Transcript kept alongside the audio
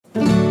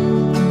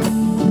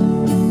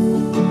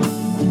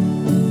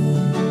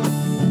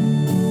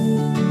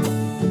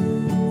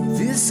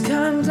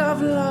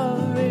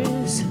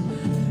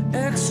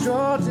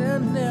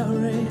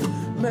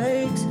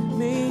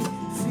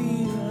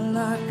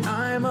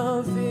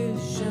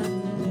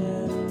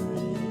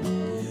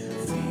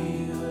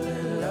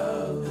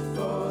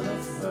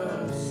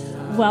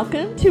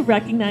Welcome to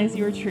Recognize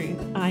Your Truth.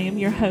 I am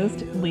your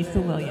host, Lisa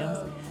Williams.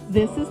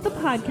 This is the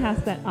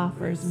podcast that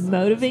offers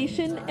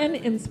motivation and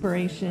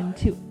inspiration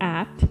to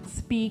act,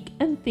 speak,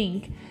 and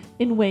think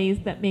in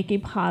ways that make a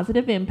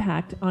positive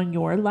impact on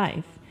your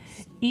life.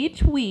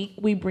 Each week,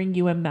 we bring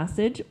you a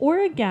message or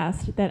a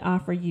guest that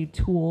offer you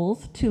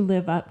tools to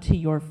live up to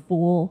your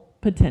full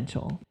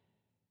potential.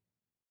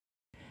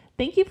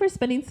 Thank you for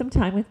spending some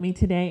time with me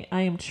today.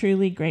 I am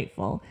truly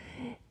grateful.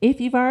 If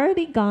you've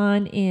already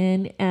gone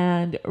in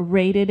and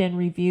rated and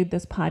reviewed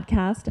this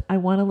podcast, I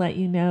want to let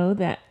you know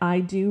that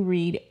I do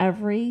read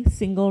every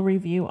single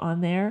review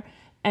on there,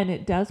 and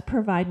it does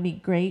provide me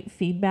great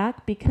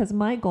feedback because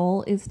my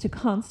goal is to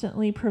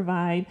constantly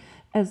provide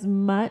as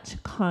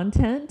much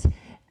content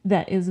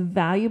that is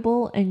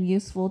valuable and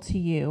useful to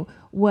you,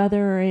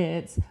 whether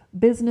it's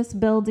business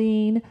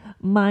building,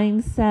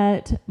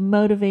 mindset,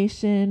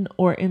 motivation,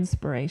 or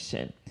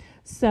inspiration.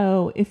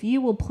 So if you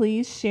will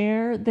please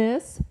share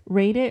this,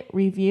 rate it,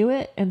 review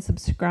it, and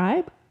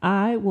subscribe,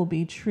 I will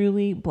be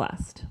truly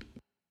blessed.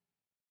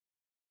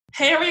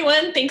 Hey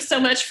everyone, thanks so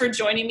much for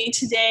joining me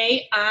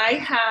today.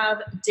 I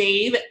have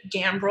Dave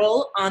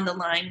Gambrill on the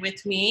line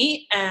with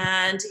me,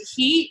 and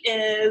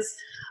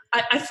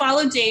I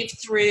follow Dave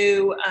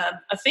through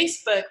a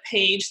Facebook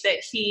page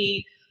that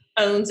he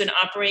owns and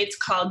operates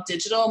called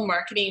Digital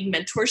Marketing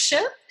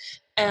Mentorship,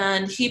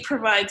 and he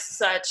provides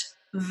such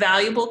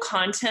valuable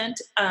content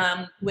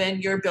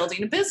when you're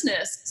building a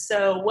business.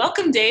 So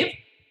welcome, Dave.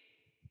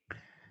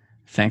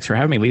 Thanks for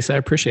having me, Lisa. I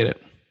appreciate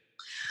it.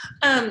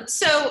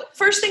 So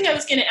first thing I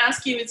was going to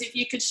ask you is if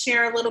you could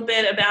share a little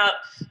bit about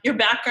your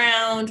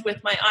background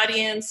with my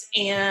audience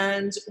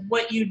and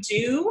what you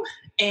do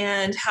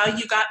and how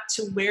you got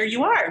to where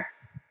you are.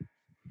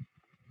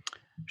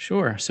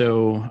 Sure.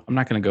 So I'm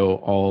not going to go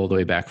all the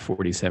way back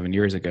 47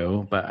 years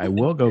ago, but I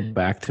will go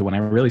back to when I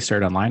really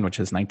started online, which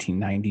is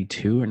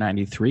 1992 or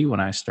 93, when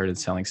I started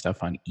selling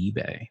stuff on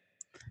eBay. And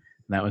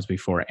that was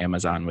before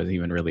Amazon was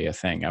even really a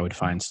thing. I would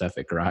find stuff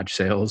at garage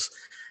sales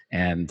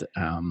and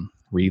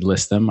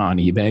relist them on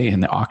eBay in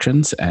the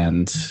auctions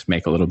and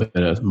make a little bit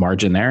of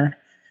margin there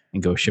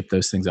and go ship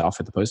those things off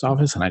at the post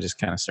office. And I just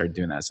kind of started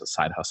doing that as a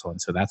side hustle.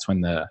 And so that's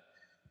when the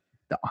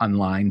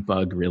online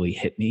bug really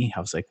hit me. I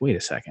was like, wait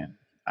a second.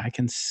 I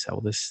can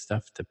sell this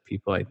stuff to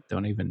people I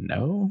don't even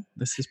know.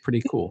 This is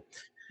pretty cool.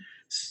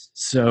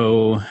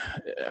 So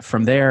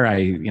from there,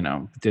 I,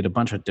 did a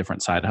bunch of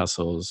different side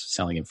hustles,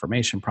 selling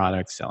information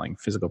products, selling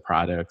physical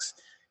products,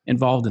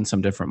 involved in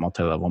some different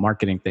multi-level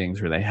marketing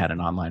things where they had an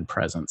online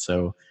presence.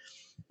 So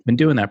I've been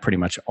doing that pretty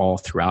much all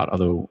throughout,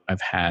 although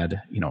I've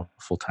had, a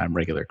full-time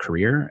regular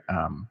career.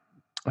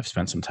 I've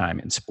spent some time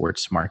in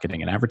sports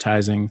marketing and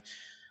advertising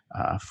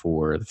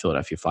for the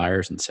Philadelphia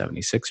Flyers and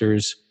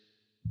 76ers.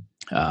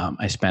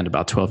 I spent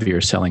about 12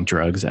 years selling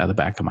drugs out of the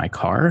back of my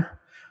car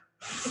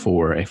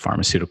for a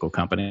pharmaceutical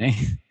company.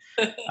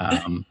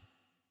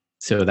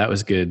 So that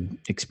was good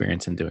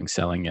experience in doing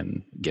selling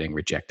and getting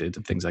rejected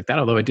and things like that,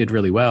 although I did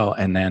really well.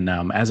 And then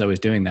as I was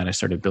doing that, I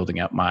started building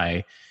up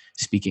my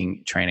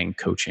speaking, training,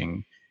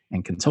 coaching,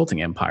 and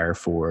consulting empire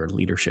for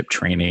leadership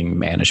training,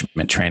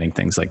 management training,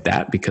 things like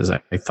that, because I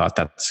thought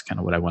that's kind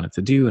of what I wanted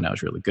to do. And I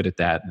was really good at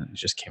that. And it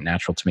just came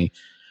natural to me.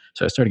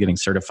 So I started getting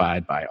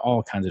certified by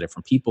all kinds of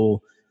different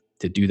people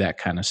to do that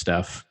kind of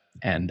stuff.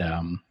 And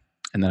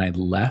then I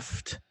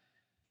left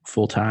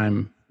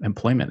full-time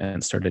employment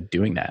and started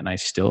doing that. And I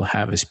still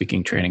have a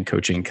speaking, training,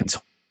 coaching,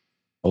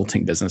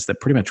 consulting business that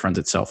pretty much runs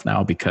itself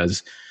now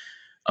because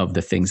of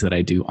the things that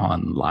I do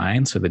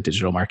online. So the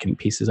digital marketing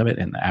pieces of it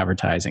and the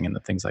advertising and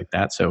the things like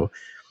that. So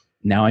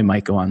now I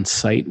might go on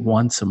site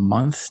once a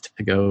month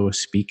to go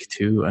speak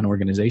to an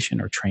organization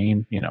or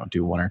train,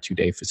 do 1 or 2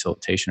 day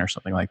facilitation or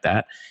something like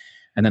that.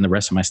 And then the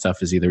rest of my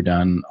stuff is either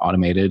done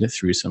automated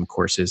through some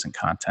courses and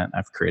content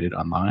I've created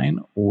online,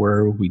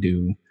 or we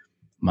do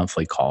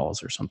monthly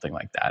calls or something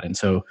like that. And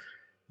so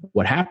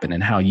what happened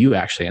and how you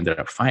actually ended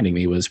up finding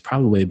me was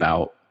probably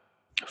about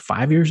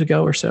 5 years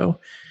ago or so.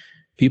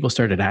 People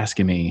started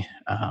asking me,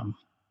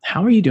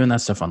 how are you doing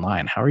that stuff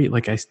online? How are you,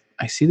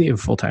 I see that you have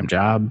a full-time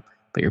job,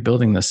 but you're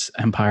building this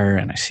empire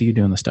and I see you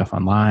doing the stuff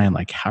online.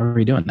 Like, how are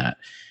you doing that?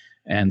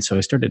 And so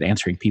I started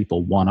answering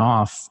people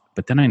one-off,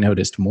 but then I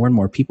noticed more and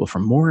more people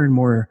from more and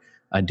more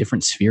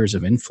different spheres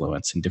of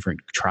influence and different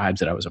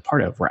tribes that I was a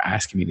part of were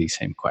asking me these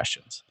same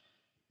questions.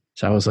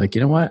 So I was like,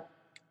 you know what?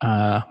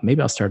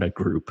 Maybe I'll start a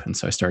group. And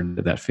so I started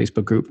that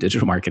Facebook group,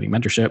 Digital Marketing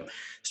Mentorship,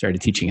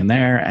 started teaching in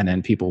there, and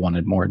then people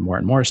wanted more and more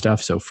and more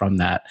stuff. So from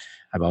that,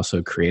 I've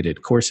also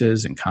created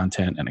courses and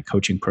content and a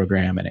coaching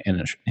program and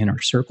an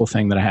inner circle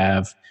thing that I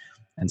have.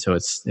 And so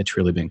it's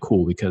really been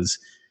cool because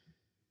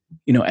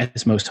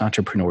as most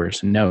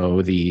entrepreneurs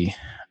know, the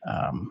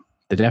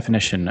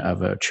definition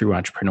of a true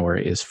entrepreneur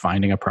is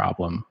finding a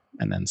problem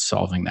and then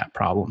solving that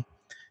problem.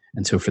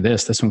 And so for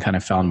this one kind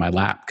of fell in my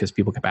lap because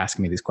people kept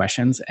asking me these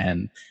questions,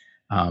 and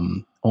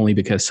only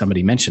because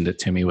somebody mentioned it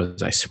to me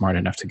was I smart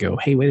enough to go,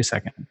 hey, wait a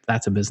second,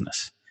 that's a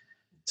business.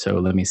 So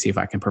let me see if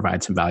I can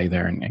provide some value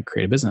there and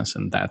create a business.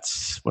 And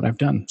that's what I've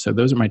done. So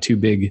those are my two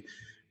big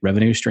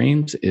revenue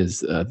streams is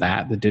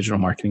the digital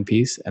marketing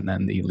piece, and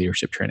then the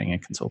leadership training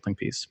and consulting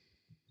piece.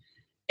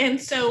 And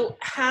so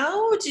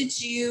how did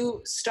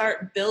you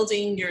start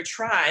building your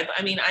tribe?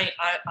 I mean, I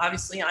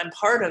obviously I'm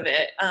part of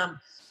it.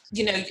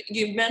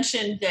 You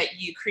mentioned that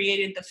you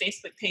created the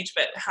Facebook page,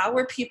 but how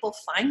were people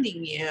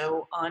finding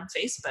you on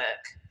Facebook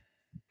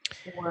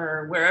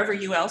or wherever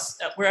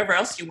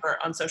else you were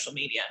on social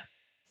media?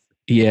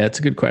 Yeah, it's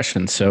a good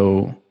question.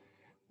 So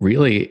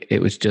really,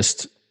 it was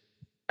just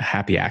a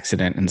happy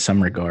accident in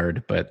some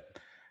regard, but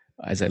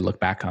as I look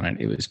back on it,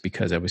 it was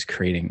because I was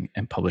creating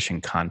and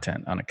publishing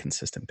content on a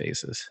consistent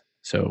basis.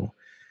 So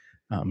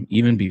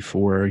even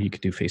before you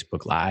could do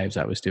Facebook Lives,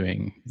 I was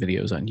doing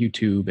videos on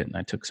YouTube, and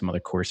I took some other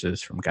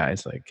courses from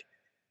guys like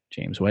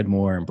James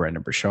Wedmore and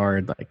Brendan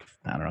Burchard, like,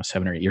 I don't know,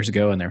 7 or 8 years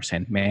ago. And they were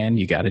saying, man,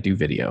 you got to do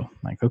video. I'm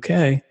like,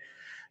 okay.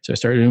 So I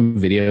started doing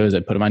videos.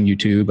 I'd put them on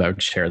YouTube. I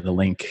would share the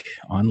link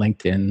on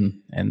LinkedIn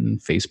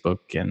and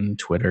Facebook and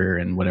Twitter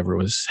and whatever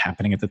was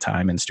happening at the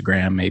time,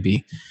 Instagram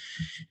maybe.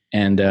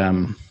 And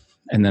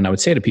then I would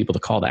say to people, the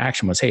call to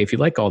action was, hey, if you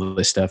like all of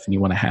this stuff and you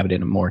want to have it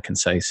in a more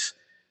concise,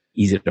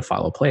 easy to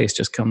follow place,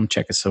 just come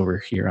check us over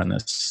here on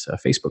this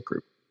Facebook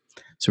group.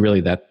 So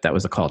really that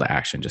was the call to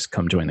action. Just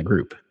come join the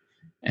group.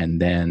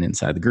 And then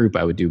inside the group,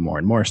 I would do more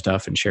and more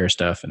stuff and share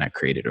stuff. And I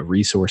created a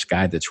resource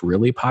guide that's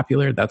really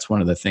popular. That's one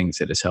of the things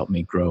that has helped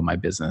me grow my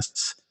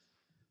business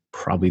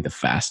probably the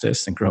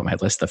fastest and grow my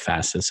list the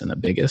fastest and the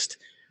biggest,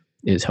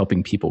 is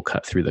helping people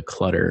cut through the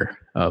clutter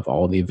of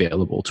all the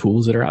available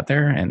tools that are out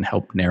there and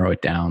help narrow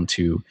it down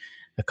to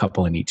a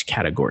couple in each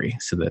category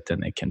so that then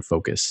they can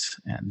focus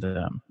and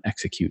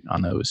execute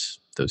on those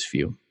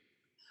few.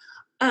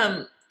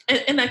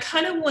 And I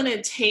kind of want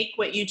to take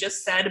what you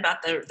just said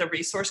about the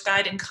resource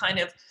guide and kind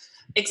of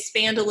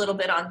expand a little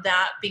bit on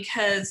that,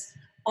 because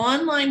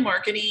online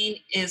marketing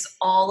is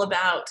all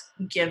about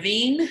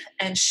giving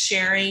and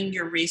sharing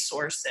your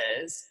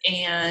resources.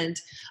 And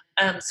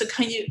so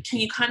can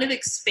you kind of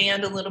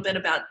expand a little bit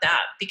about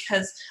that?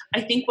 Because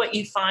I think what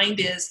you find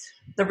is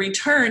the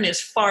return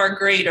is far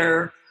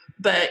greater,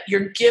 but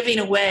you're giving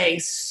away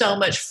so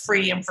much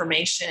free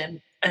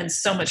information and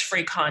so much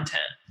free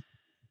content.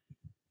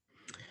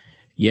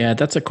 Yeah,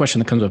 that's a question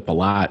that comes up a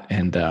lot.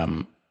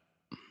 And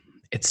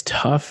it's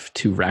tough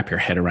to wrap your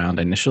head around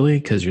initially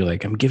because you're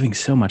like, I'm giving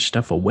so much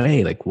stuff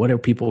away. Like, what are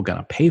people going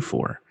to pay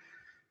for?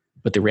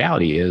 But the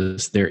reality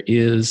is there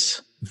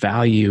is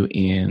value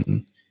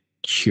in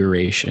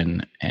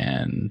curation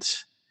and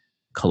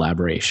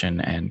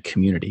collaboration and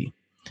community.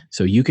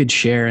 So you could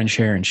share and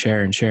share and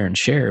share and share and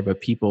share,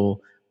 but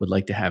people would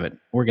like to have it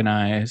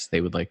organized.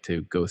 They would like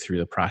to go through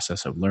the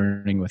process of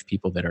learning with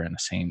people that are in the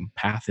same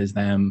path as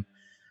them.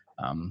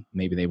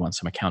 Maybe they want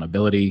some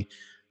accountability.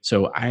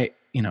 So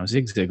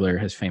Zig Ziglar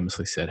has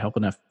famously said, help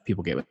enough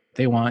people get what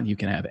they want, you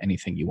can have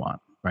anything you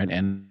want, right?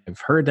 And I've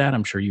heard that.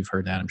 I'm sure you've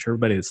heard that. I'm sure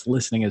everybody that's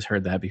listening has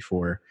heard that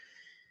before.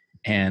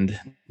 And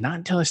not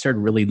until I started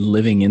really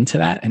living into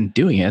that and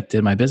doing it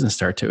did my business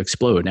start to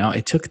explode. Now,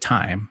 it took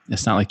time.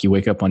 It's not like you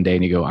wake up one day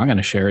and you go, I'm going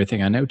to share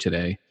everything I know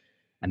today,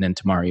 and then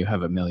tomorrow you have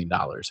 $1 million.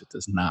 It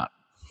does not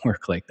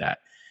work like that.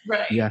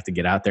 Right. You have to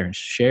get out there and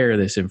share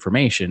this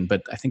information.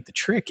 But I think the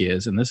trick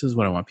is, and this is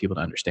what I want people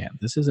to understand,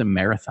 this is a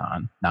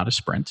marathon, not a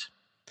sprint.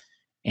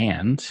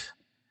 And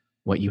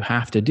what you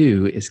have to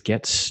do is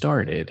get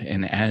started.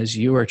 And as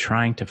you are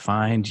trying to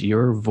find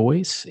your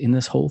voice in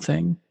this whole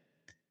thing,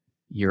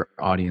 your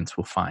audience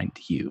will find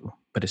you.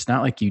 But it's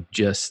not like you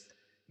just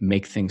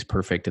make things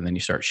perfect and then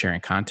you start sharing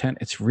content.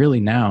 It's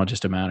really now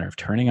just a matter of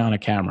turning on a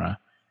camera,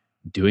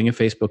 doing a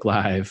Facebook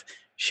Live,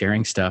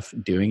 sharing stuff,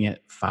 doing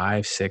it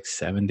 5, 6,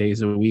 7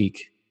 days a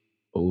week,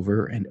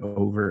 over and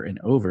over and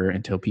over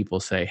until people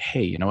say,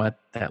 hey, you know what?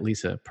 That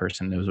Lisa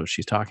person knows what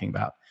she's talking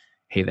about.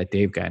 Hey, that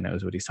Dave guy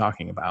knows what he's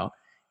talking about.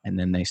 And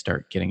then they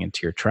start getting into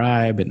your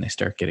tribe, and they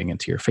start getting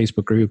into your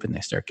Facebook group, and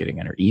they start getting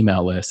on your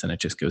email list, and it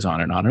just goes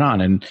on and on and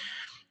on. And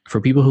for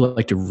people who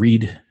like to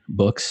read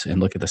books and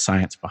look at the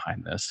science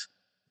behind this,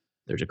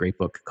 there's a great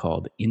book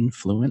called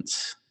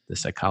Influence, The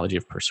Psychology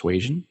of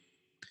Persuasion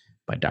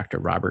by Dr.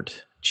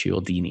 Robert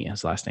Cialdini.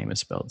 His last name is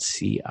spelled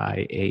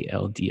Cialdini,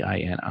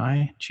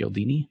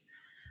 Cialdini.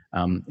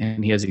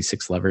 And he has these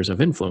 6 levers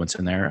of influence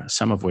in there,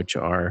 some of which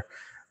are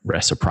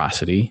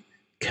reciprocity,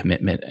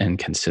 commitment and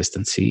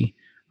consistency,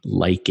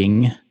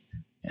 liking,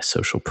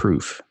 social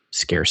proof,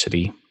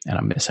 scarcity, and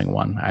I'm missing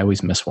one. I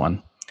always miss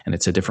one, and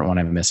it's a different one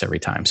I miss every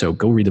time. So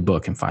go read the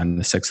book and find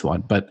the 6th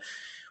one. But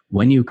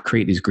when you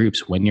create these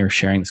groups, when you're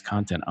sharing this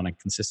content on a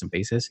consistent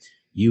basis,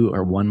 you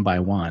are one by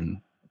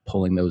one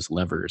pulling those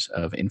levers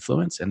of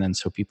influence. And then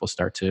so people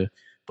start to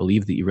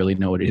believe that you really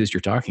know what it is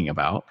you're talking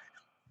about.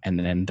 And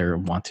then they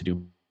want to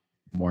do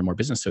more and more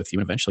business with you.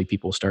 And eventually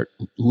people start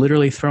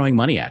literally throwing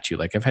money at you.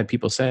 Like I've had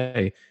people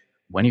say,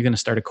 when are you going to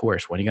start a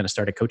course? When are you going to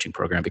start a coaching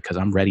program? Because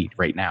I'm ready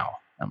right now.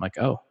 I'm like,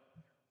 oh,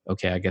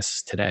 okay, I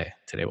guess today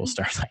we'll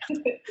start that.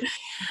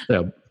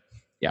 So,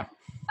 yeah.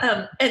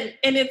 And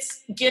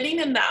it's getting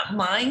in that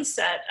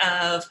mindset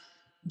of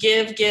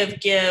give,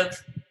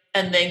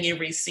 and then you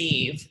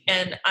receive.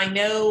 And I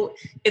know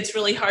it's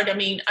really hard. I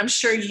mean, I'm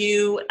sure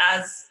you,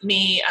 as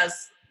me, as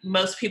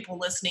most people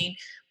listening,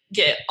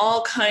 get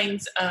all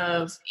kinds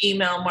of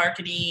email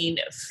marketing,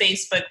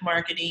 Facebook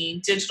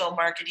marketing, digital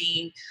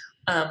marketing,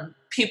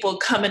 people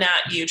coming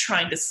at you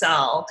trying to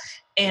sell,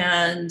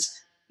 and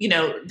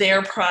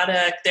their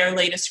product, their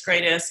latest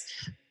greatest.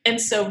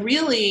 And so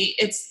really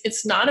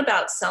it's not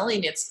about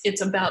selling,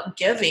 it's about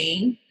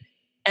giving,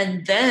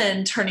 and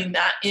then turning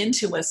that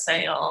into a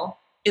sale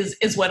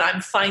is what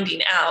I'm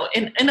finding out.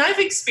 And I've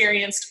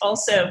experienced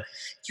also,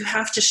 you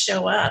have to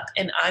show up.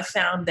 And I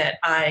found that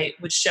I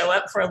would show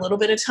up for a little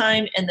bit of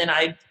time and then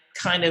I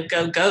kind of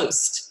go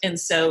ghost. And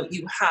so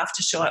you have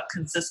to show up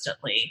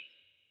consistently.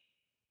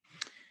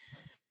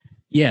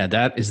 Yeah,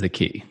 that is the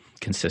key.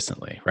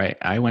 Consistently, right?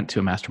 I went to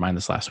a mastermind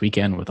this last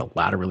weekend with a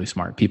lot of really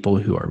smart people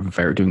who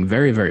are doing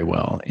very, very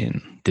well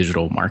in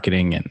digital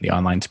marketing and the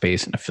online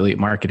space and affiliate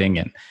marketing.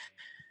 And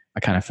I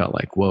kind of felt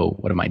like, whoa,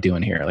 what am I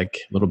doing here? Like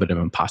a little bit of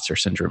imposter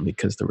syndrome,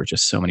 because there were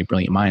just so many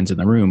brilliant minds in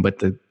the room. But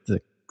the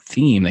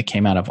theme that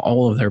came out of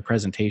all of their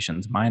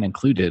presentations, mine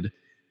included,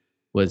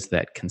 was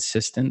that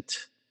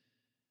consistent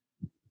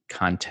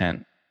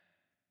content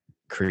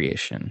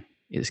creation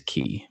is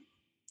key.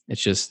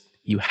 It's just,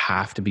 you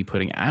have to be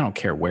putting, I don't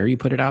care where you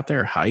put it out there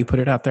or how you put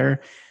it out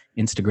there,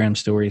 Instagram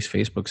stories,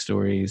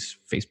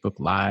 Facebook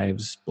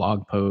lives,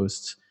 blog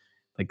posts,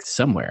 like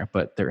somewhere,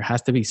 but there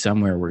has to be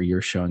somewhere where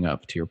you're showing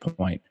up, to your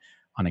point,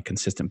 on a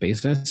consistent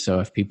basis. So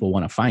if people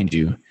want to find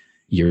you,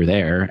 you're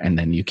there, and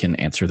then you can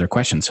answer their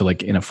questions. So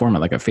like in a format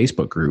like a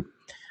Facebook group,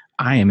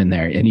 I am in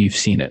there, and you've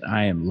seen it.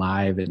 I am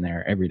live in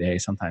there every day,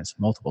 sometimes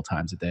multiple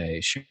times a day,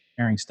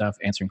 sharing stuff,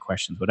 answering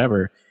questions,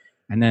 whatever.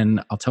 And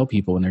then I'll tell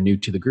people when they're new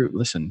to the group,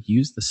 listen,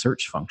 use the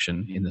search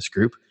function in this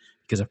group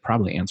because I've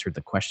probably answered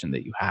the question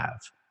that you have.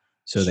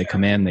 So Sure. They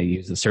come in, they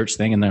use the search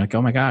thing, and they're like,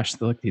 oh my gosh,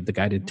 look, the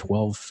guy did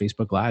 12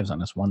 Facebook Lives on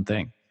this one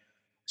thing.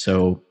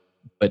 So,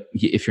 but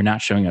if you're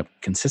not showing up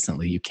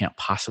consistently, you can't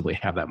possibly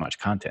have that much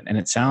content. And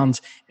it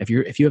sounds, if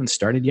you haven't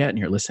started yet and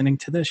you're listening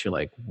to this, you're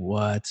like,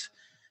 what?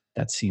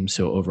 That seems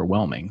so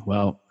overwhelming.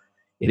 Well,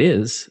 it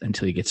is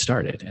until you get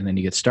started. And then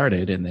you get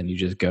started, and then you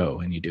just go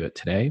and you do it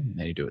today, and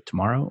then you do it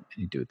tomorrow,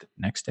 and you do it the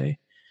next day.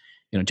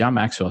 John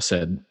Maxwell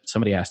said,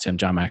 somebody asked him,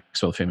 John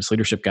Maxwell, the famous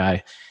leadership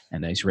guy,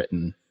 and he's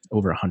written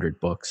over 100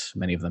 books,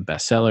 many of them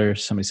bestsellers.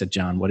 Somebody said,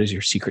 John, what is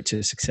your secret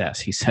to success?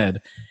 He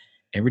said,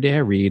 every day I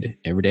read,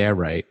 every day I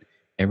write,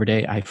 every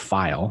day I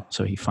file.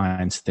 So he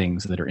finds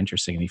things that are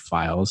interesting and he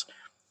files.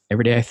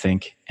 Every day I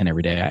think, and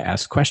every day I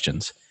ask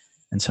questions.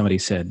 And somebody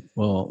said,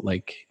 well,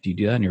 like, do you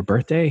do that on your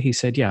birthday? He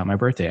said, yeah, on my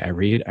birthday. I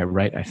read, I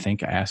write, I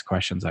think, I ask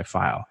questions, I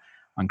file.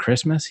 On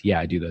Christmas, yeah,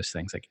 I do those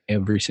things like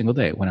every single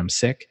day. When I'm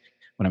sick,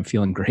 when I'm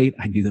feeling great,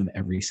 I do them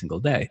every single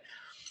day.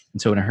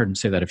 And so when I heard him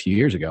say that a few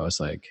years ago, I was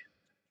like,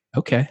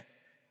 okay,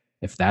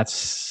 if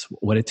that's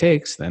what it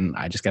takes, then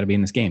I just got to be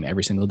in this game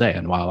every single day.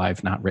 And while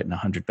I've not written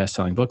 100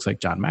 best-selling books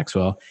like John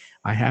Maxwell,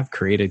 I have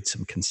created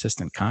some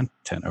consistent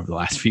content over the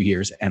last few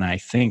years. And I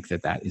think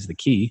that that is the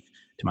key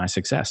to my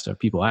success. So if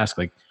people ask,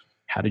 like,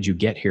 how did you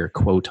get here,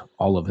 quote,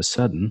 all of a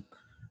sudden?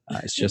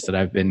 It's just that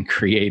I've been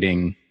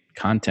creating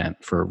content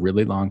for a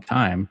really long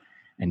time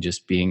and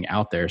just being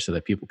out there so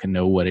that people can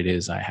know what it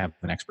is I have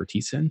an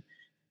expertise in,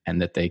 and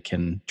that they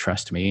can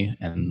trust me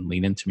and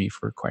lean into me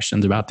for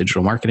questions about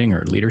digital marketing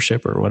or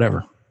leadership or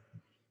whatever.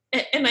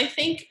 And I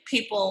think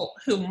people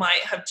who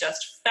might have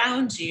just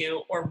found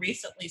you or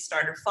recently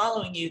started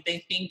following you,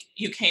 they think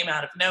you came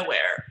out of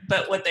nowhere.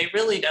 But what they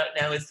really don't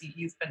know is that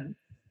you've been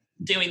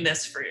doing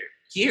this for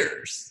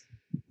years.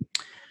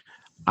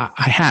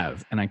 I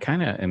have, and I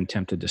kind of am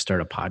tempted to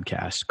start a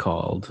podcast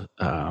called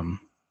The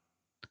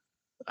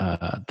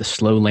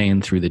Slow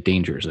Lane Through the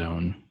Danger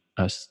Zone,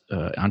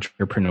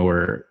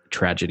 entrepreneur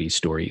tragedy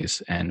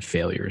stories and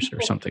failures,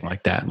 or something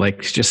like that.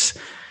 Like, just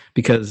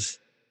because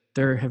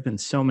there have been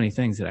so many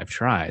things that I've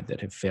tried that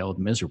have failed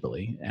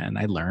miserably, and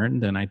I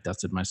learned and I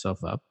dusted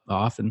myself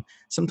off. And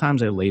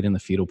sometimes I laid in the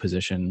fetal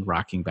position,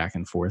 rocking back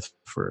and forth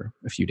for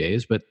a few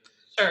days, but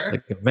Sure.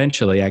 like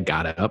eventually I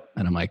got up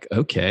and I'm like,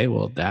 okay,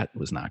 well, that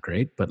was not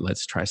great, but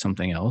let's try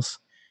something else.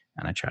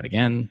 And I tried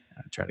again, and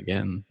I tried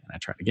again, and I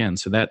tried again.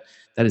 So that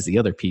is the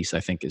other piece,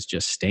 I think, is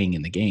just staying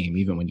in the game,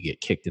 even when you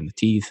get kicked in the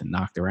teeth and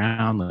knocked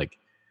around. Like,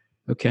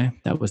 okay,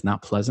 that was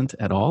not pleasant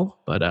at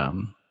all, but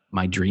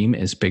my dream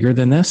is bigger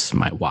than this.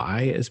 My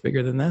why is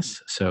bigger than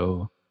this.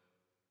 So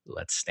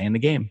let's stay in the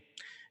game.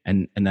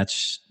 And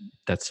that's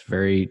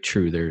very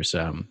true.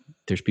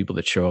 There's people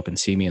that show up and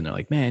see me and they're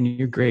like, man,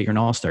 you're great. You're an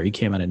all-star. You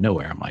came out of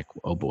nowhere. I'm like,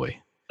 oh boy,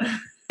 I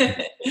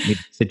need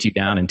to sit you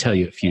down and tell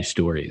you a few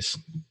stories.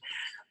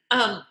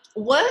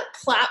 What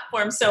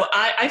platform? So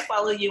I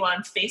follow you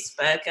on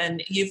Facebook,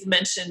 and you've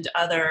mentioned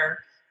other,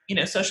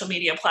 social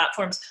media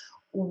platforms.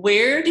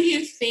 Where do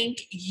you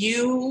think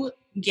you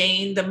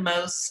gain the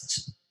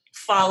most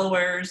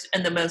followers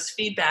and the most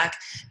feedback?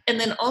 And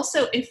then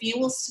also, if you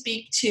will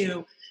speak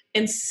to,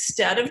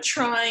 instead of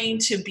trying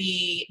to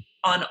be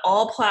on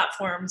all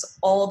platforms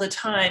all the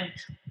time,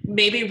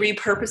 maybe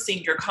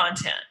repurposing your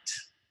content.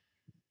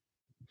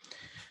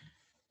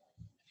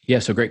 Yeah,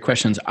 so great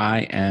questions.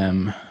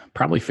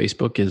 Probably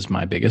Facebook is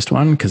my biggest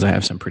one because I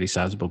have some pretty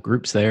sizable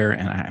groups there,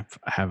 and I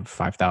have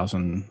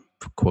 5,000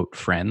 quote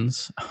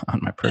friends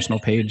on my personal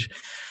page.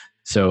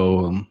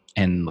 So,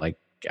 and like,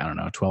 I don't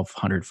know,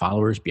 1,200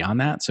 followers beyond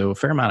that. So a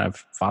fair amount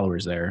of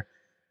followers there,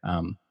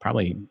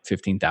 probably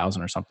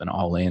 15,000 or something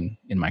all in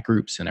my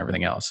groups and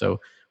everything else. So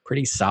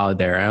pretty solid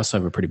there. I also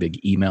have a pretty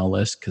big email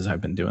list because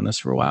I've been doing this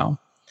for a while.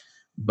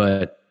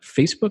 But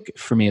Facebook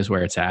for me is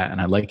where it's at.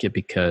 And I like it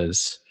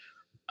because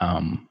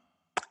um,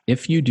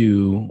 if you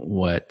do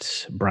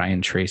what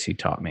Brian Tracy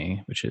taught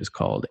me, which is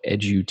called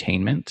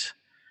edutainment,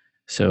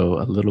 so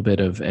a little bit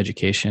of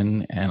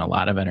education and a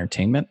lot of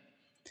entertainment,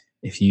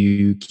 if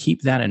you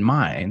keep that in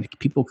mind,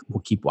 people will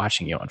keep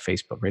watching you on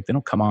Facebook, right? They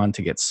don't come on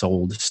to get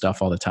sold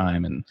stuff all the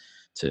time and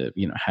to,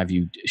 have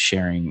you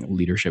sharing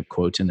leadership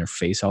quotes in their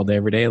face all day,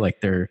 every day.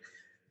 Like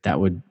that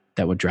would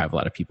drive a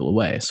lot of people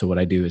away. So what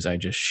I do is I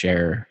just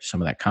share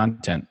some of that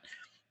content,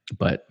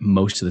 but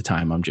most of the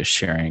time I'm just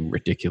sharing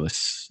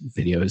ridiculous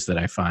videos that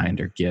I find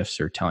or gifs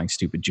or telling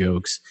stupid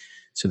jokes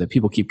so that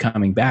people keep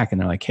coming back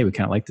and they're like, hey, we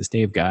kind of like this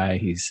Dave guy.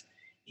 He's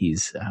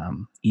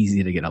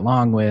easy to get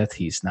along with.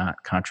 He's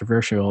not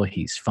controversial.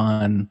 He's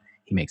fun.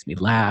 He makes me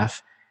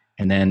laugh.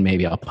 And then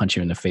maybe I'll punch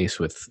you in the face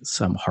with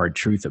some hard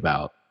truth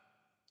about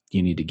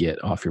you need to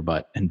get off your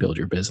butt and build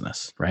your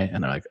business. Right.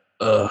 And they're like,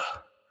 ugh.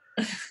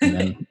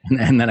 And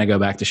then I go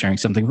back to sharing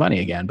something funny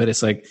again. But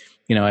it's like,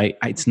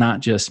 it's not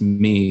just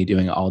me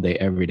doing it all day,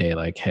 every day.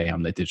 Like, hey,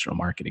 I'm the digital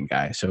marketing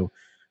guy. So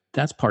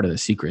that's part of the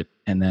secret.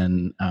 And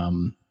then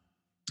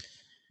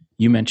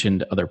you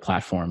mentioned other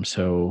platforms.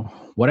 So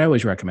what I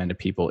always recommend to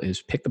people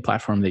is pick the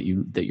platform that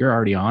you're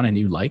already on and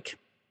you like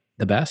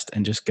the best,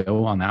 and just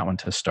go on that one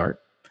to start.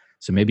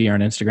 So maybe you're on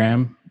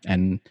Instagram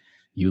and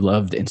you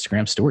love the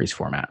Instagram stories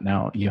format.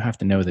 Now you have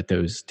to know that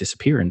those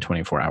disappear in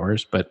 24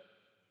 hours, but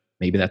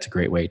maybe that's a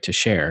great way to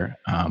share.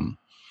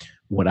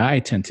 What I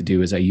tend to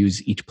do is I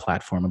use each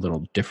platform a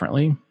little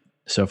differently.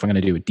 So if I'm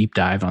going to do a deep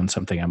dive on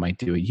something, I might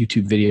do a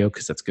YouTube video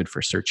because that's good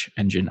for search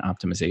engine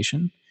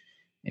optimization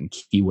and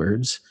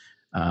keywords.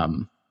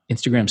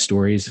 Instagram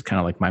stories is kind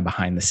of like my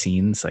behind the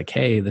scenes, like,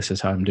 hey, this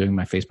is how I'm doing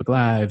my Facebook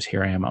lives.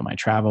 Here I am on my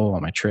travel,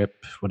 on my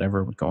trip,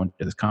 whatever, going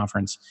to this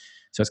conference.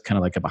 So it's kind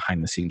of like a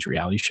behind the scenes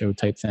reality show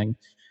type thing.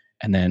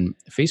 And then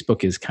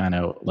Facebook is kind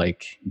of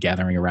like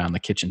gathering around the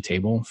kitchen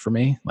table for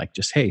me, like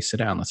just, hey, sit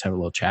down, let's have a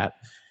little chat.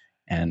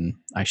 And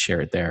I share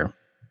it there.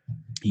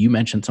 You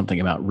mentioned something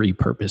about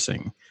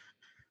repurposing.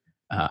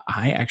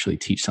 I actually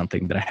teach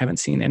something that I haven't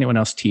seen anyone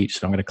else teach,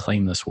 so I'm going to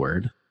claim this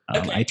word.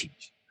 Okay.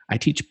 I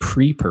teach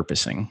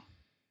pre-purposing.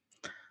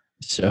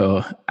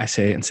 So I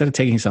say, instead of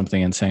taking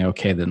something and saying,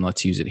 okay, then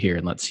let's use it here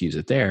and let's use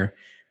it there,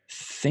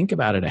 think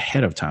about it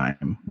ahead of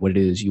time, what it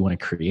is you want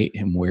to create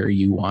and where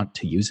you want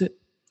to use it.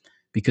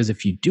 Because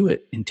if you do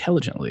it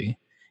intelligently,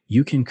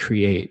 you can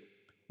create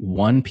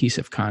one piece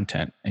of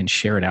content and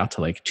share it out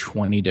to like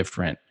 20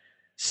 different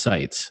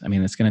sites. I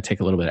mean, it's going to take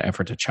a little bit of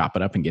effort to chop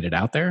it up and get it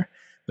out there.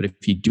 But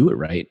if you do it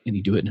right and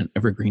you do it in an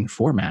evergreen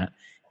format,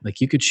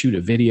 like you could shoot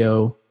a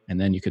video and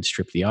then you could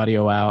strip the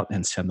audio out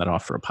and send that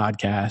off for a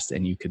podcast,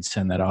 and you could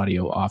send that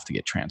audio off to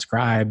get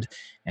transcribed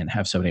and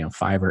have somebody on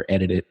Fiverr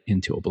edit it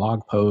into a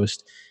blog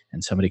post.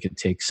 And somebody could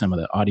take some of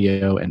the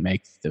audio and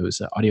make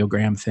those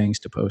audiogram things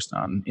to post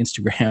on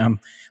Instagram.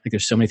 Like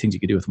there's so many things you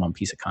could do with one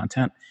piece of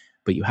content,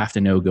 but you have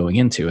to know going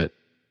into it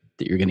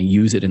that you're going to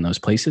use it in those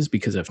places,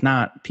 because if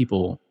not,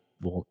 people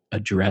will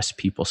address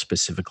people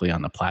specifically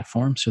on the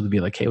platform. So they'll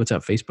be like, hey, what's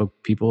up, Facebook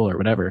people or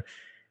whatever.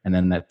 And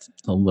then that's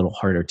a little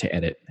harder to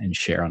edit and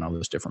share on all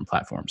those different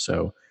platforms.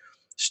 So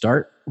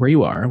start where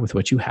you are with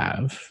what you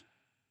have.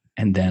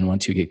 And then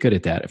once you get good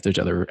at that, if there's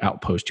other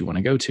outposts you want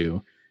to go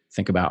to,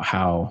 think about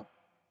how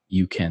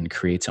you can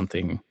create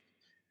something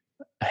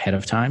ahead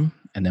of time.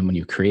 And then when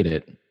you create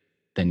it,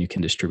 then you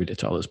can distribute it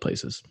to all those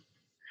places.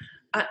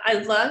 I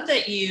love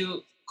that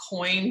you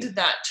coined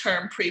that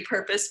term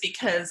pre-purpose,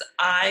 because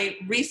I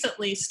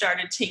recently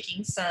started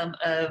taking some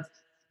of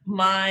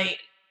my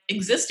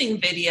existing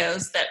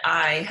videos that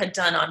I had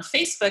done on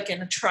Facebook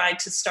and tried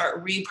to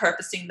start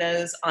repurposing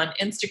those on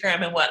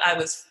Instagram. And what I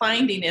was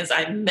finding is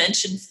I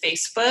mentioned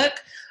Facebook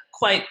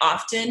quite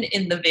often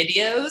in the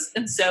videos.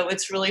 And so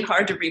it's really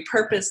hard to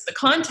repurpose the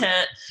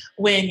content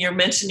when you're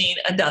mentioning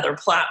another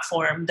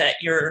platform that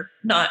you're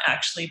not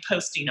actually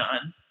posting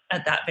on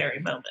at that very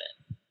moment.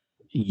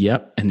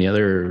 Yep. And the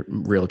other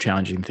real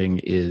challenging thing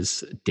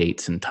is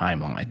dates and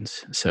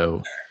timelines.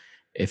 So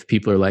if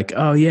people are like,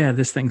 oh yeah,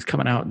 this thing's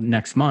coming out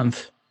next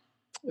month.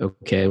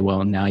 Okay,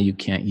 well now you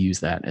can't use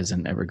that as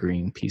an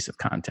evergreen piece of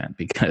content,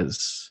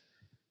 because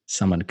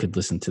someone could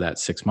listen to that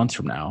 6 months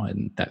from now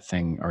and that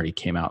thing already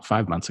came out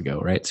 5 months ago,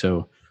 right?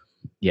 So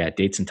yeah,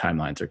 dates and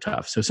timelines are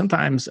tough. So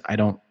sometimes I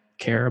don't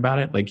care about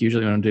it. Like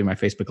usually when I'm doing my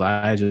Facebook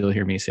lives, you'll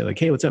hear me say like,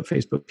 hey, what's up,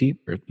 Facebook Pete?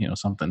 Or,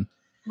 something.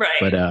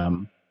 Right.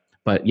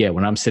 But yeah,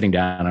 when I'm sitting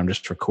down, I'm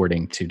just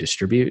recording to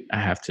distribute.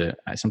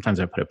 Sometimes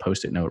I put a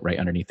Post-it note right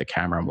underneath the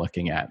camera I'm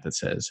looking at that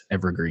says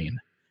evergreen.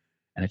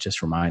 And it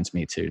just reminds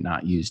me to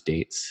not use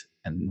dates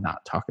and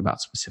not talk about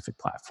specific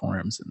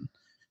platforms and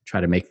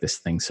try to make this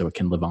thing so it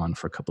can live on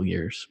for a couple of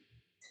years.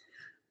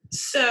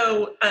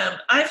 So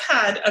I've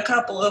had a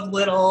couple of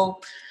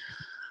little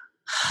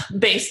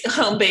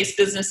home-based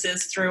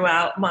businesses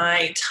throughout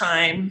my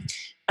time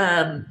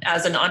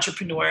as an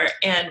entrepreneur.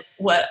 And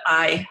what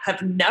I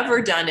have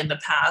never done in the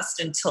past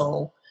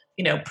until,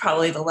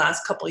 probably the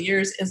last couple of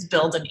years is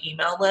build an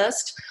email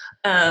list.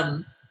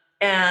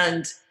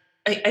 And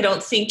I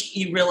don't think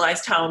you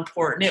realized how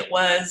important it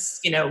was,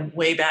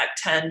 way back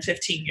 10,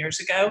 15 years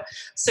ago.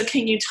 So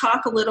can you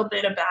talk a little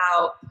bit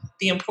about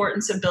the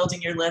importance of building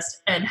your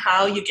list and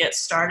how you get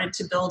started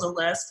to build a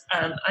list?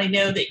 I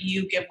know that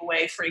you give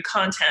away free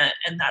content,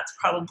 and that's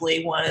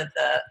probably one of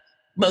the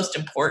most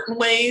important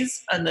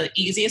ways and the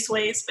easiest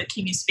ways, but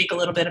can you speak a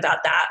little bit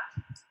about that?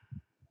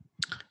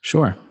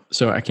 Sure.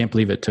 So I can't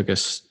believe it took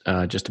us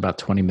just about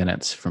 20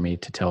 minutes for me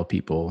to tell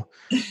people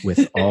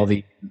with all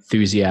the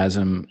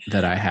enthusiasm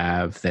that I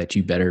have that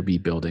you better be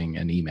building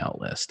an email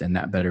list, and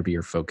that better be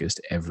your focus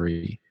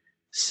every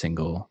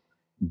single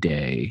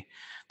day.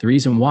 The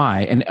reason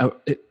why, and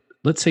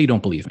let's say you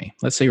don't believe me.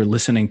 Let's say you're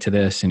listening to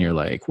this and you're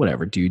like,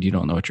 whatever, dude, you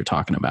don't know what you're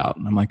talking about.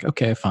 And I'm like,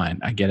 okay, fine.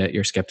 I get it.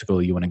 You're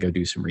skeptical. You want to go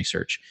do some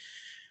research.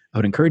 I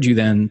would encourage you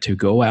then to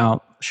go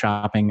out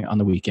shopping on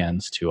the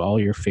weekends to all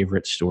your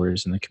favorite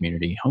stores in the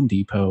community, Home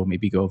Depot,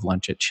 maybe go have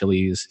lunch at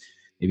Chili's,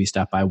 maybe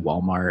stop by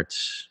Walmart,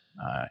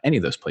 any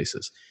of those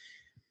places.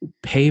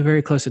 Pay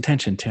very close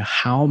attention to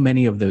how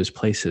many of those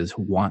places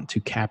want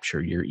to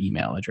capture your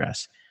email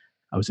address.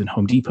 I was in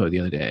Home Depot the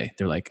other day.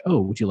 They're like,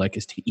 oh, would you like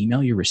us to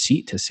email your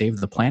receipt to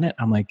save the planet?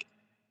 I'm like,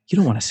 you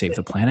don't want to save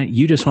the planet.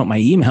 You just want my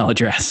email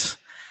address,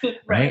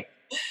 right?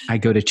 I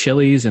go to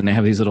Chili's and they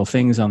have these little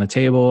things on the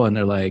table and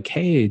they're like,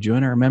 hey,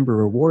 join our member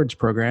rewards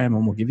program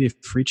and we'll give you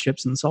free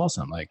chips and salsa.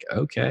 I'm like,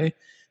 okay.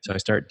 So I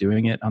start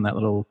doing it on that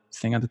little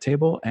thing on the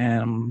table.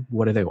 And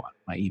what do they want?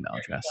 My email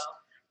address.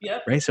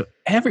 Yep. Right. So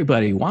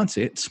everybody wants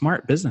it.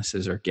 Smart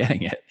businesses are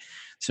getting it.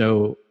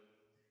 So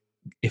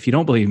if you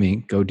don't believe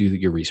me, go do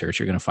your research.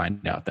 You're going to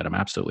find out that I'm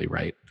absolutely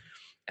right.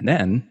 And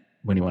then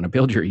when you want to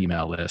build your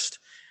email list,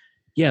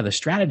 the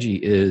strategy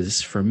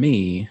is, for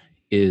me,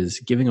 is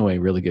giving away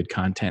really good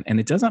content. And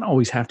it doesn't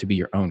always have to be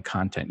your own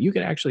content. You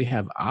could actually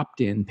have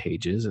opt-in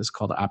pages. It's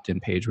called an opt-in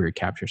page, where you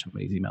capture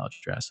somebody's email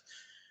address,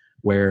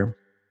 where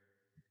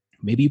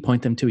maybe you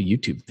point them to a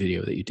YouTube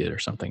video that you did or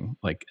something,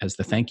 like as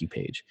the thank you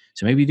page.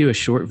 So maybe you do a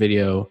short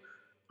video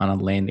on a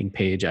landing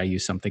page. I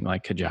use something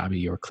like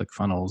Kajabi or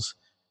ClickFunnels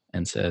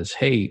and says,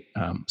 hey,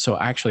 so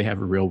I actually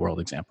have a real world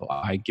example.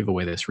 I give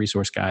away this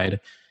resource guide.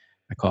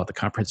 I call it the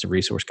Comprehensive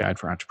Resource Guide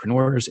for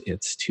Entrepreneurs.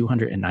 It's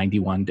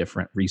 291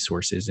 different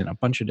resources in a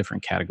bunch of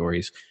different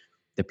categories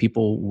that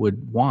people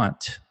would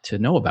want to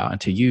know about and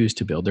to use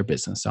to build their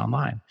business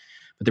online.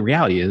 But the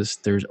reality is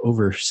there's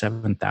over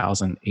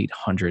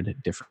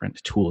 7,800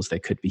 different tools they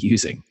could be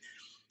using.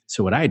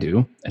 So what I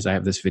do is I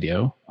have this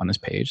video on this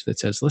page that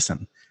says,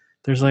 listen,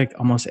 there's like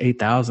almost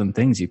 8,000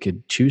 things you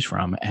could choose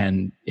from.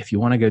 And if you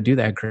want to go do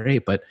that,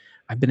 great. But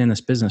I've been in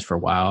this business for a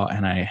while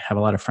and I have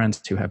a lot of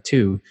friends who have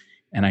too.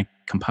 And I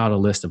compiled a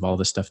list of all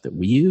the stuff that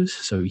we use.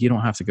 So you don't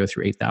have to go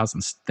through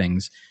 8,000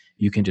 things.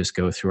 You can just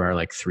go through our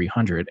like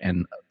 300,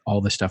 and all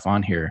the stuff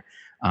on here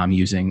I'm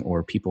using,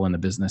 or people in the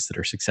business that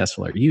are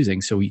successful are using.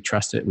 So we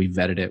trust it, we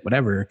vetted it,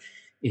 whatever.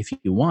 If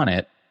you want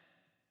it,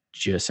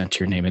 just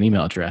enter your name and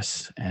email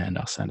address and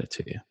I'll send it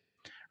to you.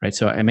 Right.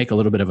 So I make a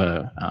little bit of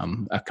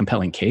a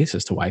compelling case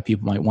as to why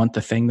people might want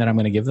the thing that I'm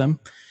going to give them.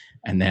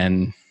 And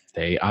then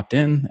they opt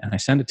in and I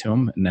send it to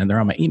them, and then they're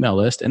on my email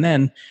list. And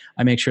then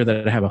I make sure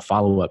that I have a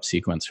follow-up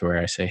sequence where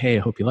I say, hey, I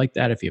hope you like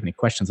that. If you have any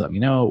questions, let me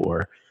know.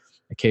 Or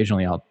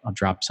occasionally I'll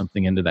drop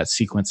something into that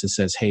sequence that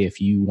says, hey,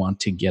 if you want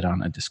to get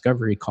on a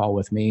discovery call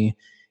with me,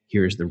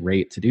 here's the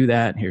rate to do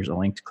that. Here's a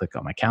link to click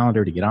on my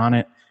calendar to get on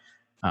it.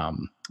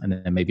 And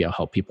then maybe I'll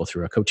help people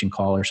through a coaching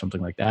call or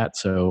something like that.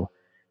 So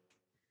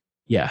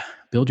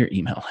build your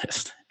email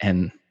list.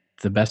 And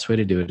the best way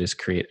to do it is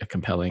create a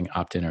compelling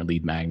opt-in or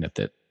lead magnet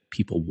that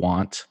people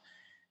want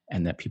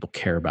and that people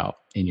care about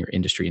in your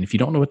industry. And if you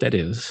don't know what that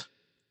is,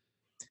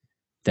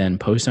 then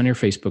post on your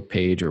Facebook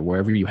page or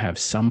wherever you have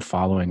some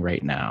following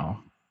right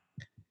now.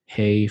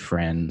 Hey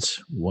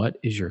friends, what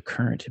is your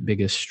current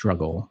biggest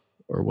struggle,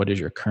 or what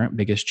is your current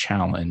biggest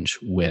challenge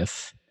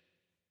with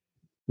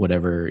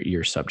whatever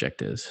your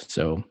subject is?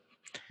 So,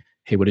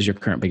 hey, what is your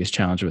current biggest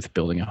challenge with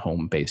building a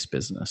home-based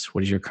business?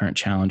 What is your current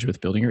challenge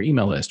with building your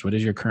email list? What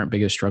is your current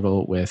biggest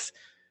struggle with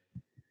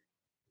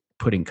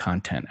putting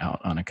content out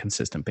on a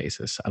consistent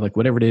basis? I like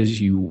whatever it is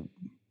you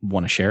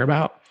want to share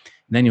about.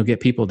 And then you'll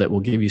get people that will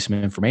give you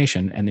some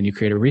information. And then you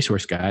create a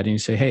resource guide and you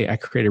say, hey, I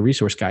create a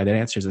resource guide that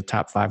answers the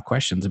top 5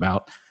 questions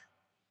about,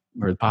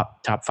 or the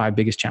top 5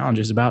 biggest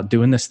challenges about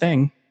doing this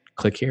thing.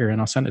 Click here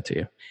and I'll send it to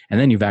you. And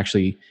then you've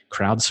actually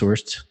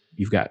crowdsourced.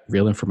 You've got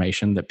real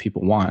information that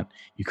people want.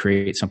 You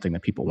create something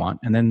that people want,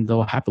 and then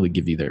they'll happily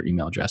give you their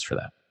email address for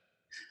that.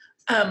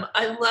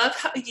 I love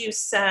how you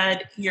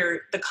said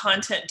the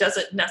content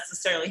doesn't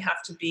necessarily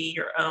have to be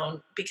your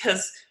own,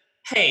 because,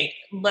 hey,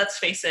 let's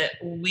face it,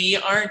 we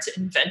aren't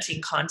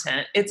inventing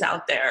content. It's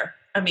out there.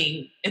 I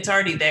mean, it's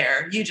already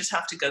there. You just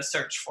have to go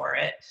search for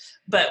it.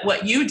 But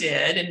what you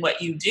did and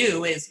what you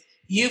do is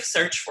you've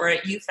searched for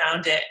it, you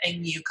found it,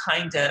 and you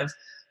kind of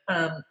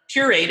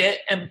curate it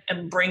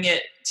and bring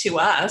it to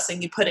us,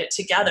 and you put it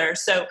together.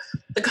 So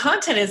the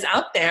content is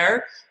out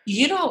there.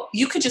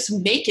 You could just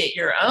make it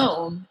your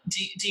own.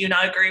 Do you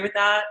not agree with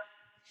that?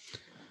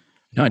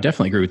 No, I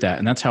definitely agree with that.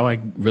 And that's how I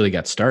really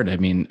got started. I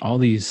mean, all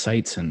these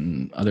sites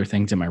and other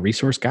things in my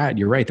resource guide,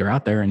 you're right, they're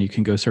out there, and you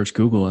can go search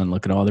Google and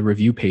look at all the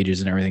review pages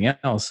and everything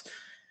else.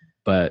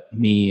 But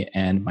me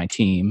and my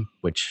team,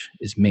 which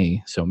is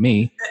me,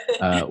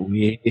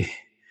 we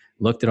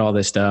looked at all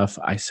this stuff.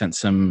 I sent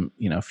some,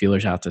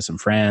 feelers out to some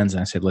friends, and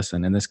I said,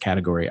 listen, in this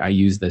category, I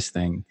use this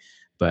thing,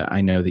 but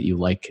I know that you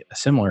like a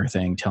similar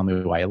thing. Tell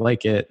me why you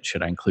like it.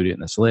 Should I include it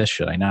in this list?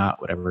 Should I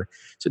not? Whatever.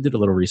 So I did a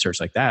little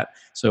research like that.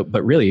 So,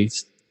 but really,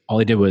 all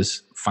I did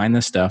was find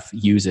this stuff,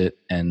 use it,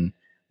 and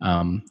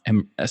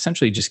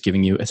essentially just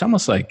giving you, it's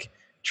almost like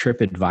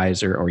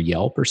TripAdvisor or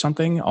Yelp or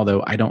something,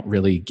 although I don't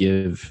really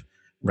give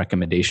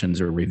recommendations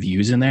or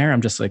reviews in there.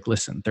 I'm just like,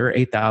 listen, there are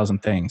 8,000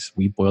 things.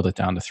 We boiled it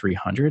down to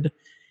 300.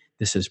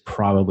 This is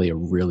probably a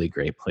really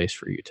great place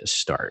for you to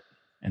start.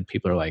 And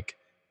people are like,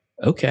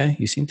 okay,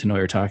 you seem to know what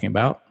you're talking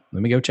about.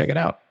 Let me go check it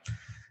out.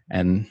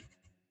 And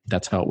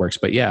that's how it works.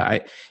 But yeah,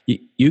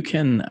 you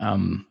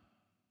can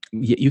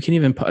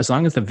even, as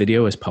long as the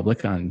video is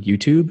public on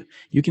YouTube,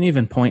 you can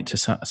even point to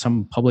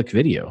some public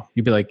video.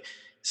 You'd be like,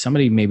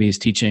 somebody maybe is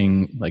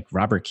teaching, like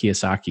Robert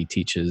Kiyosaki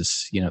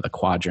teaches, the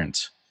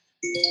quadrants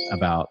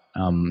about,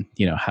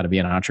 how to be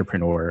an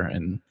entrepreneur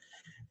and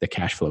the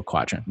cash flow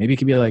quadrant. Maybe you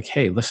could be like,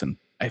 hey, listen,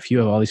 if you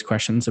have all these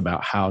questions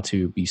about how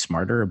to be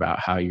smarter about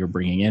how you're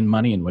bringing in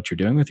money and what you're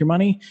doing with your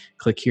money,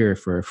 click here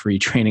for a free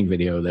training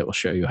video that will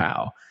show you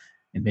how.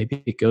 And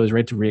maybe it goes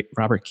right to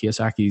Robert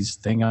Kiyosaki's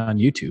thing on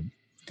YouTube.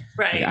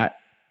 Right. Like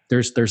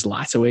there's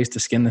lots of ways to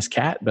skin this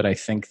cat, but I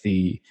think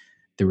the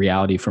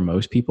reality for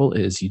most people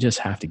is you just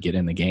have to get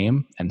in the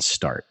game and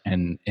start.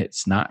 And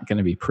it's not going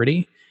to be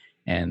pretty,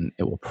 and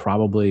it will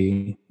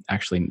probably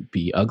actually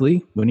be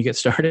ugly when you get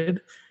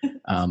started.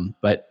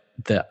 But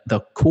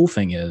the cool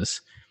thing is,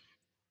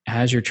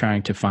 as you're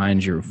trying to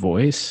find your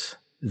voice,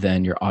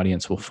 then your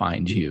audience will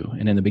find you.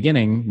 And in the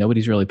beginning,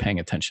 nobody's really paying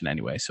attention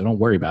anyway. So don't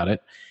worry about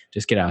it.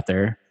 Just get out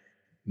there,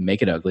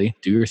 make it ugly,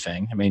 do your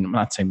thing. I mean, I'm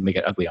not saying make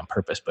it ugly on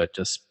purpose, but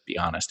just be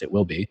honest, it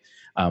will be.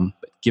 But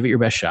give it your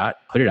best shot,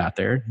 put it out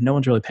there. No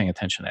one's really paying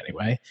attention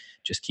anyway.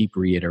 Just keep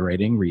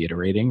reiterating.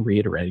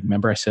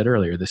 Remember I said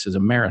earlier, this is a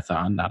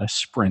marathon, not a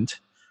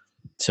sprint.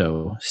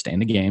 So stay in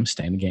the game,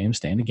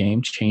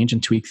 change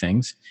and tweak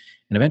things.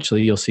 And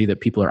eventually you'll see that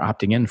people are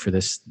opting in for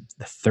the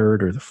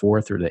third or the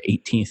fourth or the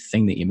 18th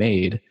thing that you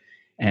made,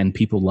 and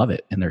people love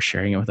it and they're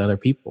sharing it with other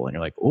people. And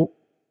you're like, oh,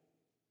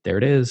 there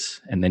it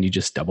is. And then you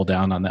just double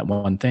down on that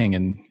one thing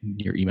and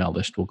your email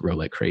list will grow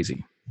like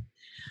crazy.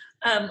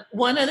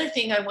 One other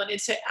thing I wanted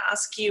to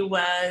ask you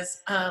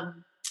was,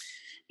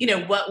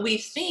 what we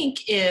think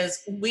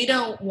is we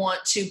don't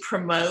want to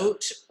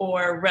promote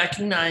or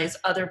recognize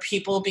other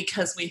people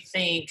because we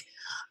think,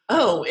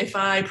 oh, if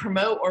I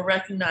promote or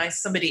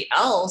recognize somebody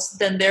else,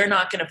 then they're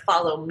not going to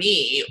follow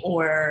me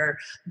or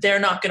they're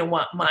not going to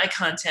want my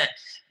content.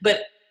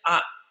 But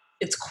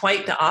it's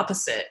quite the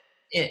opposite.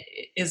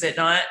 Is it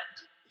not?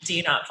 Do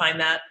you not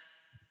find that?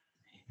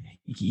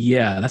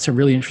 Yeah, that's a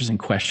really interesting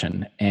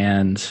question.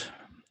 And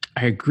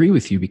I agree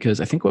with you,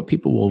 because I think what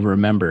people will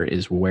remember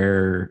is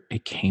where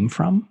it came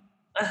from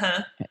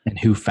and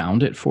who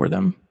found it for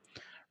them.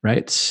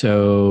 Right.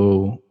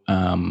 So,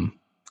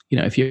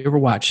 if you ever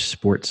watch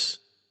sports,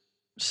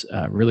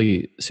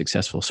 really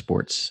successful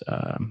sports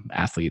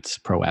athletes,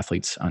 pro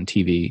athletes on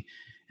TV,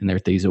 and they're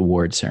at these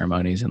award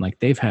ceremonies, and like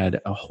they've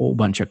had a whole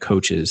bunch of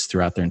coaches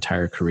throughout their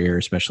entire career,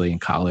 especially in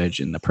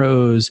college and the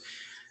pros.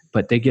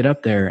 But they get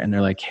up there and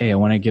they're like, hey, I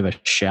want to give a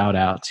shout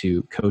out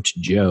to Coach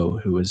Joe,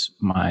 who was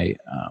my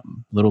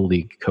little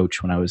league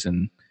coach when I was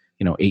in,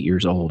 8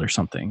 years old or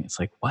something.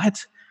 It's like,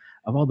 what?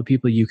 Of all the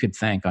people you could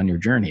thank on your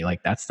journey,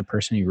 like that's the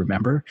person you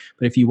remember.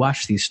 But if you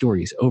watch these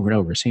stories over and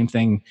over, same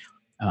thing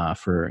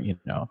for,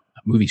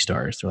 movie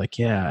stars. They're like,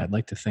 yeah, I'd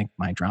like to thank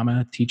my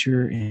drama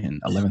teacher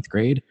in 11th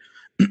grade.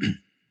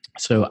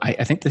 So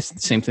I think the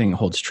same thing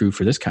holds true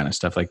for this kind of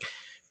stuff. Like,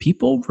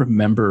 people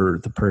remember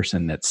the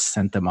person that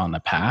sent them on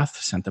the path,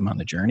 sent them on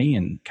the journey,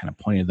 and kind of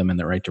pointed them in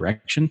the right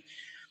direction.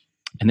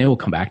 And they will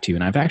come back to you.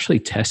 And I've actually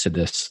tested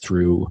this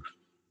through,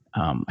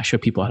 I show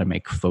people how to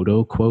make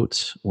photo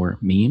quotes or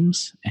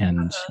memes,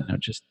 and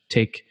just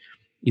take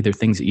either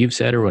things that you've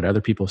said or what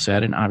other people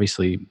said, and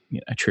obviously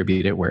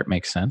attribute it where it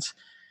makes sense.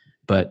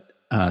 But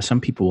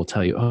some people will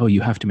tell you, oh,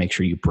 you have to make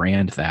sure you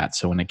brand that,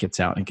 so when it gets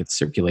out and it gets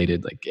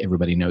circulated, like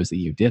everybody knows that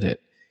you did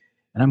it.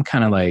 And I'm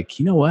kind of like,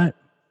 you know what?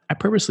 I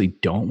purposely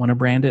don't want to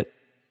brand it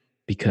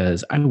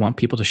because I want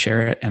people to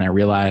share it. And I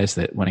realize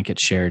that when it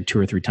gets shared 2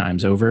 or 3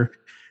 times over,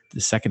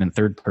 the second and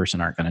third person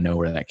aren't going to know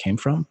where that came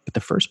from, but the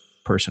first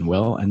person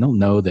will, and they'll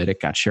know that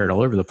it got shared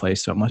all over the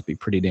place. So it must be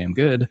pretty damn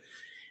good.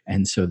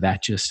 And so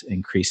that just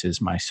increases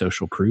my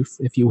social proof,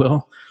 if you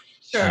will.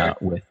 Sure.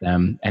 with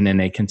them. And then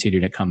they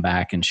continue to come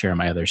back and share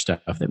my other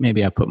stuff that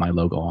maybe I put my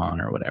logo on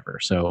or whatever.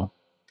 So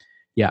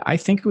yeah, I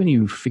think when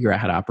you figure out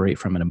how to operate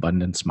from an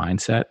abundance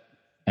mindset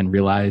and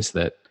realize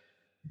that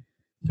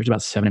there's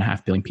about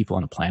 7.5 billion people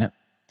on the planet,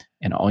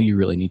 and all you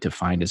really need to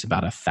find is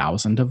about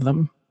 1,000 of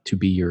them to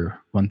be your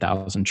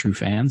 1,000 true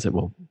fans that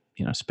will,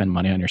 spend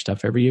money on your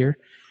stuff every year.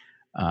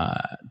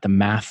 The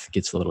math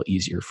gets a little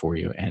easier for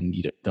you, and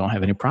you don't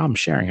have any problem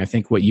sharing. I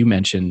think what you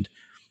mentioned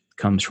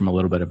comes from a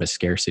little bit of a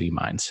scarcity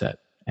mindset.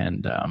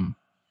 And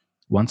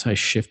once I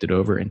shifted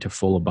over into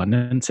full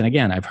abundance, and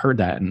again, I've heard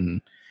that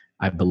and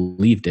I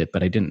believed it,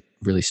 but I didn't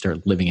really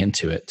start living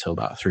into it till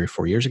about 3 or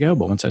 4 years ago.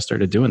 But once I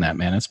started doing that,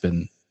 man, it's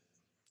been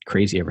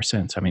crazy ever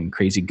since. I mean,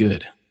 crazy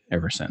good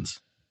ever since.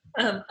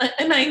 And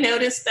I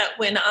noticed that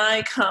when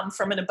I come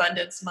from an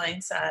abundance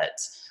mindset,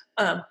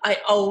 I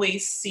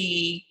always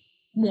see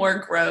more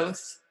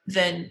growth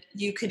than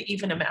you could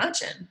even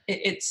imagine.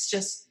 It's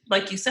just,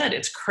 like you said,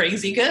 it's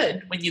crazy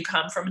good when you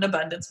come from an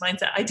abundance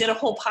mindset. I did a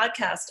whole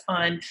podcast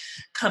on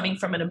coming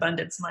from an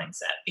abundance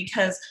mindset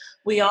because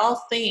we all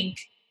think,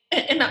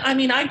 and I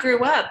mean, I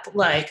grew up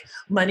like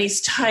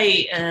money's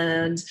tight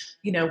and,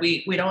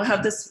 we don't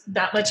have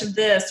that much of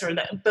this or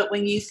that. But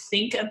when you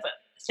think of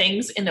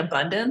things in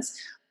abundance,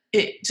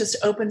 it just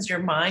opens your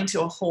mind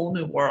to a whole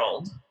new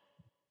world.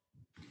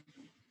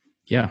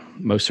 Yeah,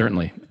 most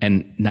certainly.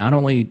 And not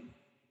only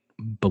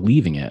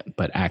believing it,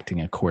 but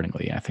acting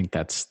accordingly. I think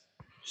that's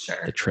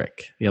the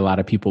trick. A lot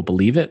of people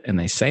believe it and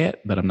they say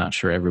it, but I'm not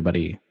sure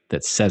everybody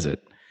that says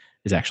it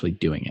is actually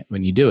doing it.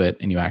 When you do it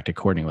and you act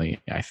accordingly,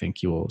 I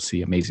think you will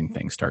see amazing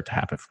things start to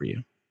happen for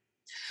you.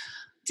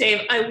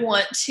 Dave, I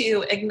want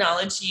to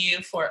acknowledge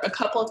you for a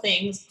couple of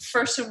things.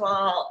 First of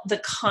all, the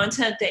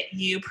content that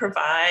you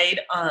provide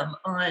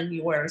on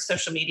your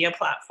social media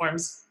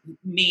platforms,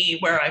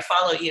 where I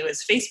follow you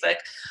is Facebook,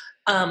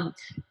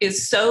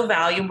 is so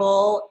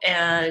valuable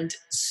and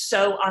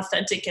so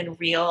authentic and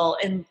real.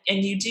 And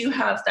you do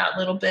have that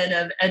little bit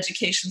of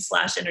education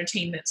 /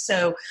 entertainment.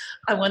 So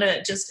I want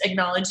to just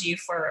acknowledge you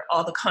for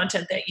all the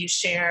content that you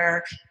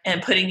share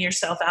and putting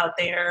yourself out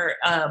there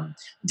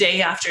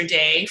day after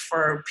day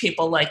for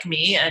people like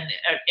me and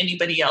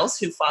anybody else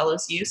who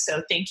follows you.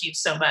 So thank you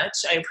so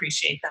much. I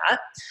appreciate that.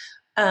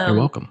 You're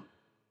welcome.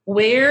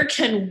 Where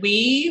can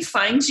we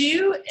find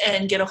you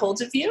and get a hold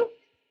of you?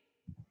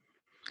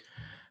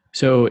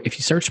 So if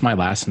you search my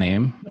last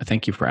name,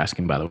 thank you for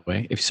asking, by the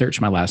way. If you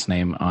search my last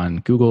name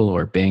on Google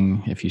or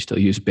Bing, if you still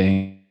use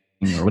Bing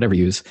or whatever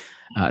you use,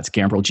 it's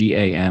Gambrill,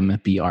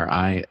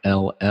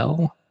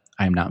 Gambrill.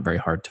 I am not very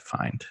hard to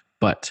find.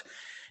 But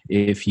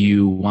if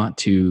you want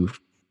to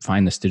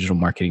find this digital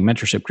marketing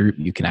mentorship group,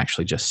 you can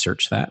actually just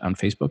search that on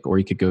Facebook, or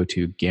you could go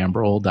to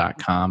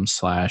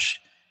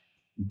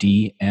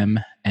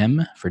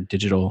gambrill.com/DMM for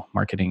digital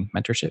marketing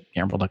mentorship,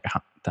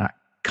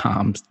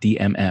 gambrill.com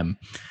DMM.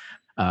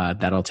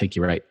 That'll take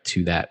you right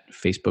to that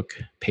Facebook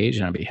page,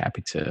 and I'd be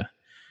happy to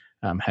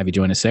have you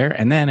join us there.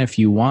 And then if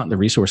you want the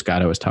resource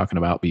guide I was talking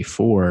about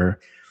before,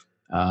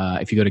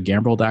 if you go to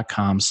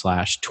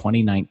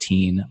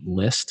gambrill.com/2019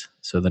 list,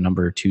 so the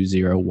number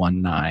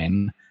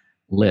 2019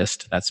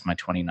 list, that's my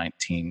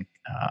 2019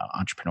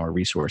 entrepreneur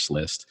resource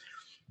list.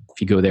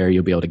 If you go there,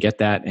 you'll be able to get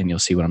that, and you'll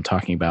see what I'm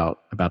talking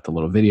about the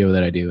little video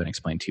that I do and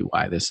explain to you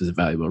why this is a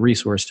valuable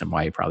resource and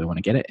why you probably want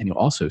to get it. And you'll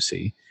also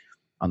see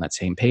on that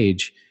same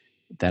page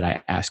that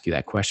I ask you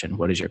that question: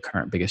 what is your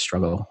current biggest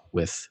struggle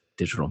with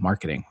digital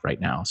marketing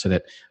right now? So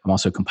that I'm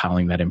also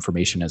compiling that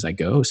information as I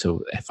go.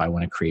 So if I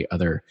want to create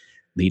other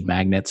lead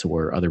magnets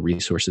or other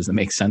resources that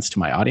make sense to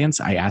my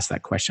audience, I ask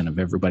that question of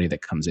everybody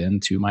that comes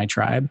into my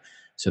tribe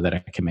so that I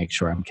can make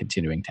sure I'm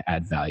continuing to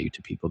add value to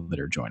people that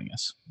are joining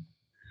us.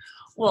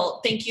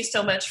 Well, thank you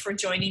so much for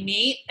joining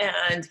me.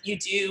 And I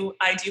do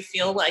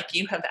feel like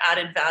you have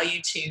added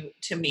value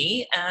to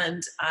me.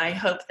 And I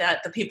hope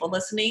that the people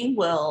listening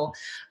will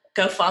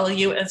go follow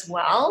you as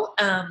well.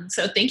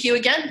 So thank you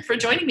again for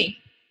joining me.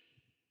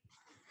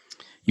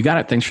 You got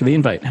it. Thanks for the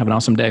invite. Have an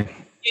awesome day.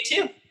 You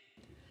too.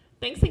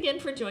 Thanks again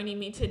for joining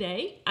me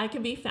today. I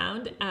can be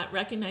found at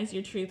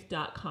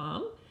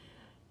recognizeyourtruth.com.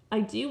 I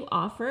do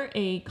offer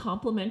a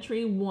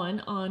complimentary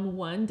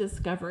one-on-one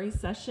discovery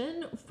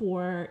session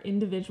for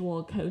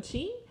individual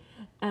coaching,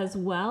 as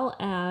well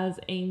as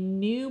a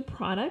new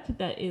product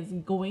that is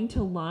going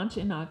to launch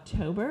in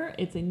October.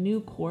 It's a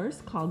new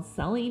course called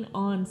Selling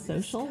on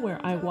Social, where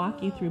I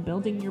walk you through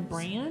building your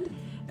brand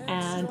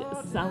and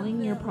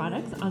selling your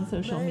products on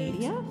social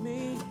media.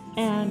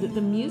 And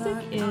the music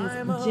is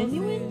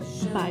Genuine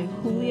by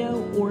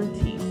Julio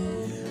Ortiz.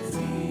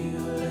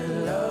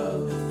 Feeling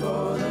love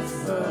for the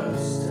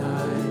first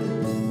time.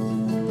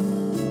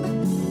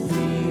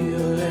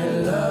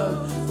 Feeling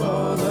love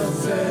for the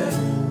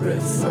very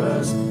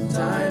first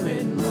time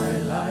in my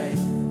life.